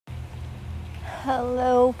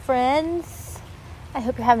Hello, friends. I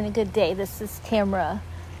hope you're having a good day. This is Tamra,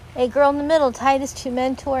 a girl in the middle, Titus to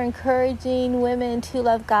mentor, encouraging women to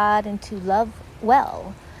love God and to love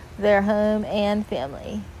well their home and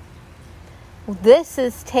family. This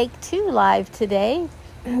is take 2 live today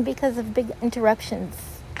because of big interruptions.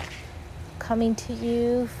 Coming to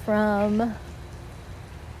you from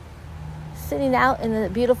sitting out in the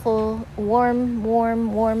beautiful,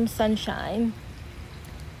 warm sunshine.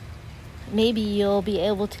 Maybe you'll be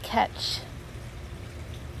able to catch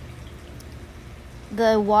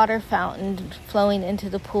the water fountain flowing into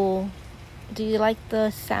the pool. Do you like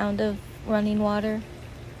the sound of running water?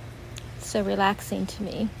 It's so relaxing to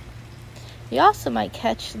me. You also might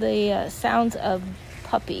catch the sounds of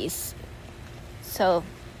puppies. So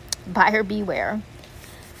buyer beware.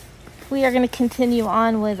 We are going to continue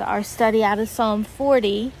on with our study out of Psalm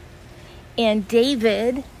 40 and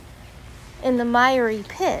David in the miry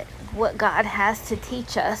pit. What God has to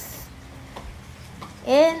teach us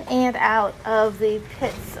in and out of the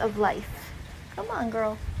pits of life. Come on,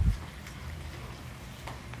 girl.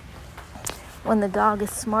 When the dog is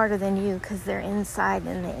smarter than you because they're inside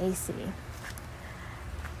in the AC.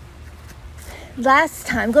 Last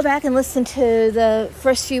time, go back and listen to the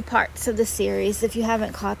first few parts of the series if you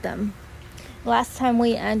haven't caught them. Last time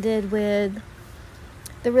we ended with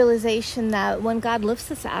the realization that when God lifts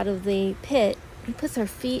us out of the pit, He puts our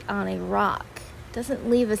feet on a rock. Doesn't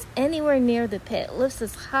leave us anywhere near the pit. Lifts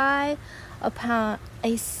us high upon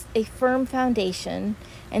a firm foundation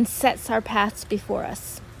and sets our paths before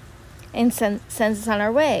us and sends us on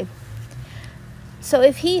our way. So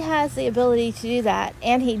if He has the ability to do that,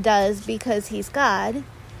 and He does because He's God,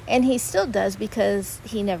 and He still does because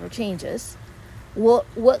He never changes,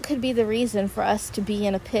 what could be the reason for us to be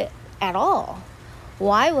in a pit at all?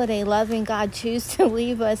 Why would a loving God choose to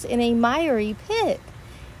leave us in a miry pit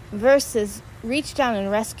versus reach down and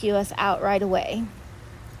rescue us out right away?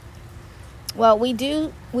 Well, we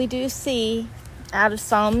do see out of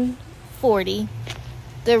Psalm 40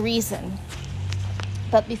 the reason.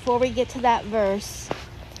 But before we get to that verse,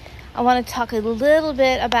 I want to talk a little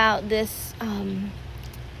bit about this,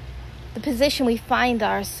 the position we find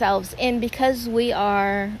ourselves in because we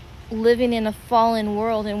are living in a fallen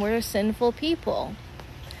world and we're sinful people.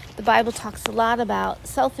 The Bible talks a lot about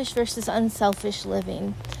selfish versus unselfish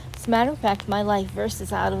living. As a matter of fact, my life verse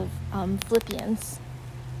is out of Philippians.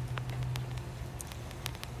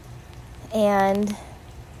 And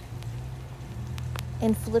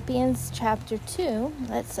in Philippians chapter 2,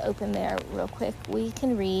 let's open there real quick. We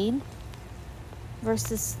can read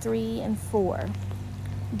verses 3 and 4.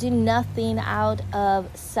 Do nothing out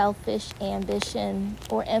of selfish ambition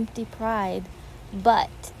or empty pride,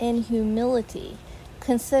 but in humility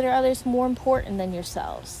consider others more important than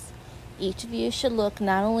yourselves. Each of you should look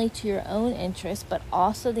not only to your own interest, but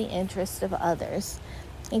also the interest of others.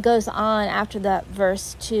 It goes on after that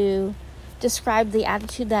verse to describe the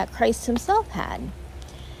attitude that Christ Himself had.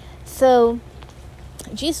 So,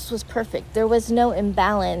 Jesus was perfect. There was no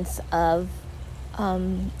imbalance of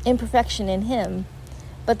imperfection in Him,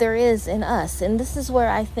 but there is in us. And this is where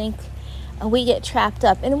I think we get trapped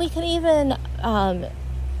up. And we can even,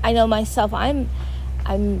 I know myself,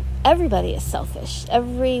 everybody is selfish.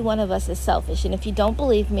 Every one of us is selfish. And if you don't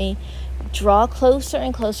believe me, draw closer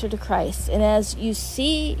and closer to Christ. And as you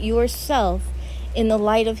see yourself in the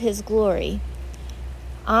light of His glory,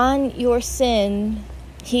 on your sin,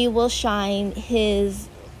 He will shine His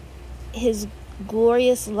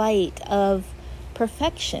glorious light of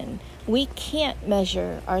perfection. We can't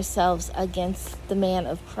measure ourselves against the man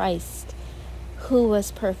of Christ who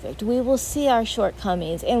was perfect. We will see our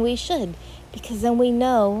shortcomings, and we should, because then we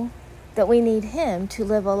know that we need Him to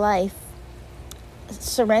live a life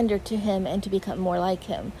surrendered to Him and to become more like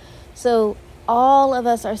Him. So all of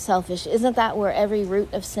us are selfish. Isn't that where every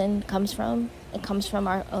root of sin comes from? It comes from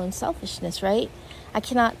our own selfishness, right? I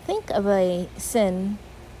cannot think of a sin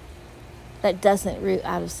that doesn't root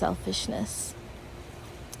out of selfishness.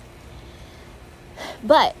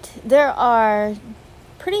 But there are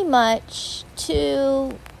pretty much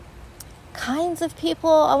 2 kinds of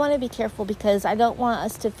people. I want to be careful because I don't want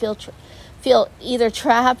us to feel either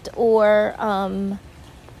trapped or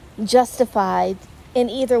justified in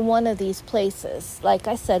either one of these places. Like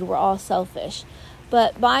I said, we're all selfish.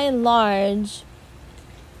 But by and large,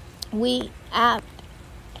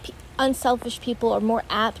 unselfish people are more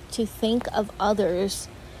apt to think of others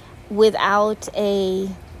without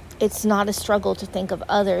it's not a struggle to think of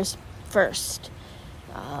others first.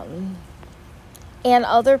 And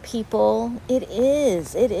other people, it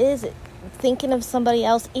is thinking of somebody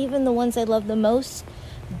else, even the ones they love the most,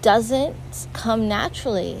 doesn't come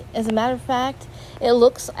naturally. As a matter of fact, it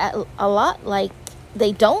looks a lot like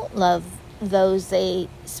they don't love those they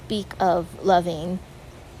speak of loving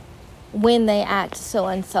when they act so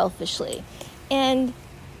unselfishly. And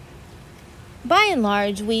by and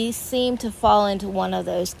large, we seem to fall into one of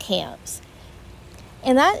those camps.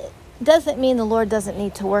 And that doesn't mean the Lord doesn't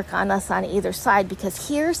need to work on us on either side, because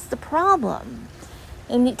here's the problem.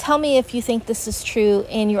 And tell me if you think this is true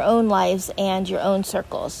in your own lives and your own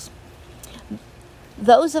circles.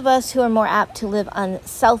 Those of us who are more apt to live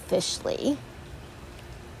unselfishly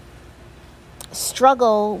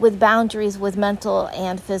struggle with boundaries with mental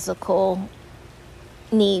and physical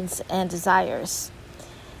needs and desires.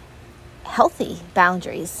 Healthy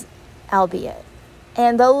boundaries, albeit.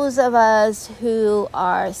 And those of us who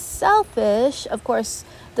are selfish, of course,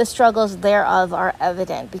 the struggles thereof are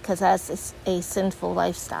evident, because that's a sinful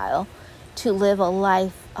lifestyle, to live a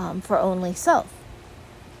life for only self.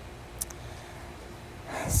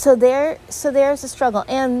 So there's a struggle,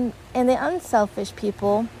 and the unselfish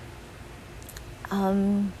people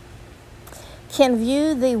can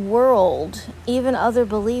view the world, even other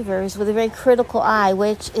believers, with a very critical eye,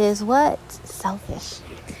 which is what? Selfish.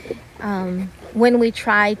 When we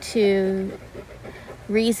try to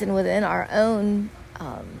reason within our own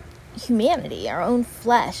humanity, our own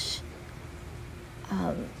flesh,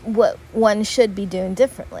 what one should be doing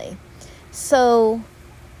differently. So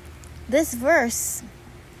this verse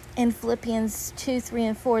in Philippians 2, 3,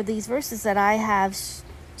 and 4, these verses that I have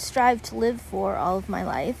strived to live for all of my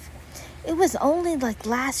life, it was only like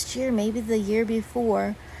last year, maybe the year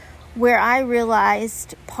before, where I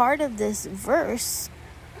realized part of this verse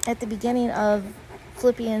at the beginning of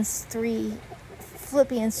Philippians 2,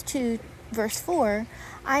 verse 4,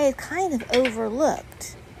 I had kind of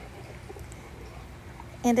overlooked.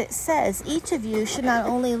 And it says, each of you should not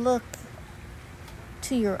only look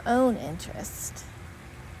to your own interest.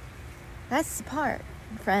 That's the part,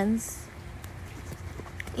 friends.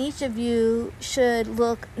 Each of you should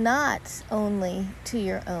look not only to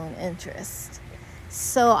your own interest.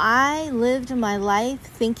 So I lived my life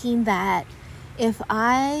thinking that if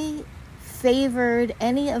I favored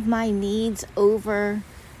any of my needs over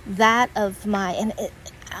that of my, and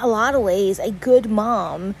a lot of ways, a good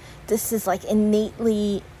mom, this is like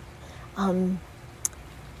innately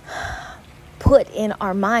put in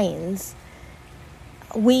our minds.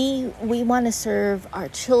 We want to serve our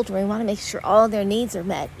children. We want to make sure all their needs are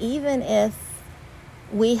met, even if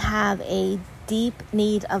we have a deep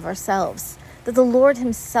need of ourselves that the Lord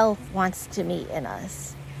himself wants to meet in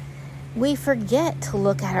us. We forget to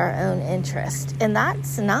look at our own interest, and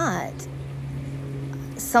that's not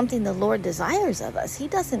something the Lord desires of us. He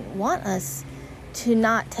doesn't want us to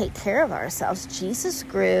not take care of ourselves. Jesus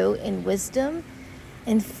grew in wisdom,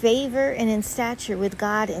 in favor, and in stature with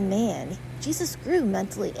God and man. Jesus grew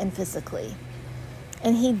mentally and physically,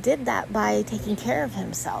 and he did that by taking care of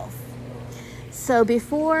himself. So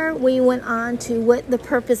before we went on to what the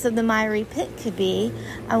purpose of the miry pit could be,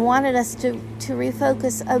 I wanted us to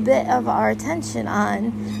refocus a bit of our attention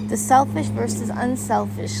on the selfish versus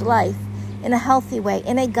unselfish life in a healthy way,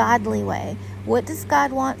 in a godly way. What does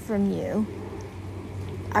God want from you?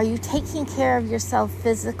 Are you taking care of yourself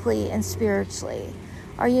physically and spiritually?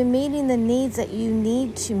 Are you meeting the needs that you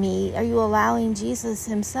need to meet? Are you allowing Jesus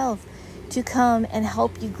himself to come and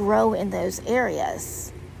help you grow in those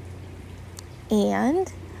areas?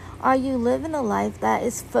 And are you living a life that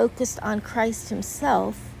is focused on Christ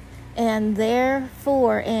himself and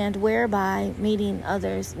therefore and whereby meeting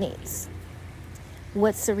others' needs?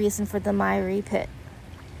 What's the reason for the miry pit?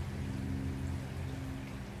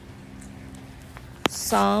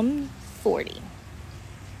 Psalm 40.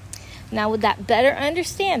 Now, with that better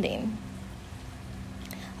understanding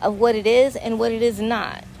of what it is and what it is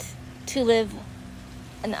not to live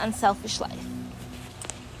an unselfish life,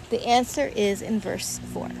 the answer is in verse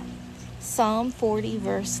 4. Psalm 40,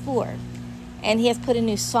 verse 4. And he has put a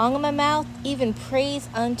new song in my mouth, even praise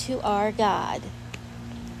unto our God.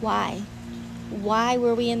 Why? Why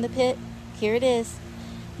were we in the pit? Here it is.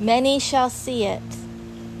 Many shall see it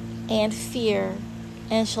and fear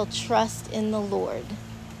and shall trust in the Lord.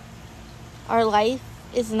 Our life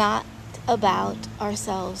is not about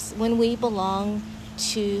ourselves when we belong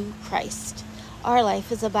to Christ. Our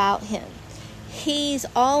life is about him. He's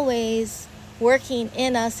always working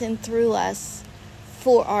in us and through us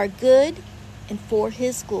for our good and for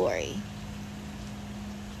his glory.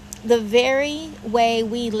 The very way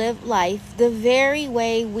we live life, the very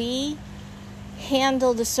way we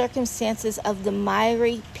handle the circumstances of the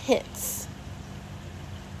miry pits,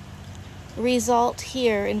 result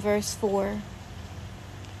here in verse 4,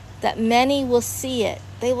 that many will see it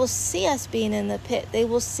They will see us being in the pit. They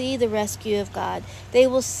will see the rescue of God. They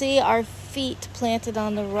will see our feet planted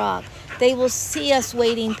on the rock. They will see us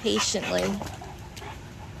waiting patiently.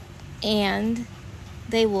 And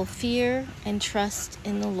they will fear and trust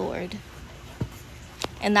in the Lord.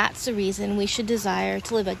 And that's the reason we should desire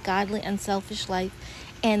to live a godly, unselfish life.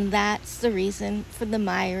 And that's the reason for the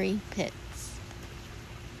miry pits.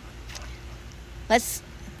 Let's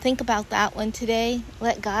think about that one today.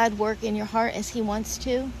 Let God work in your heart as He wants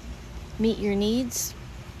to. Meet your needs.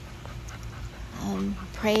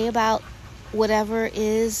 Pray about whatever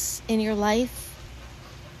is in your life.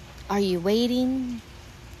 Are you waiting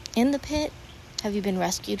in the pit? Have you been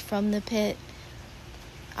rescued from the pit?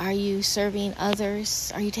 Are you serving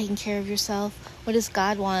others? Are you taking care of yourself? What does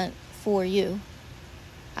God want for you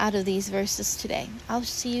out of these verses today? I'll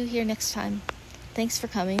see you here next time. Thanks for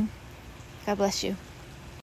coming. God bless you.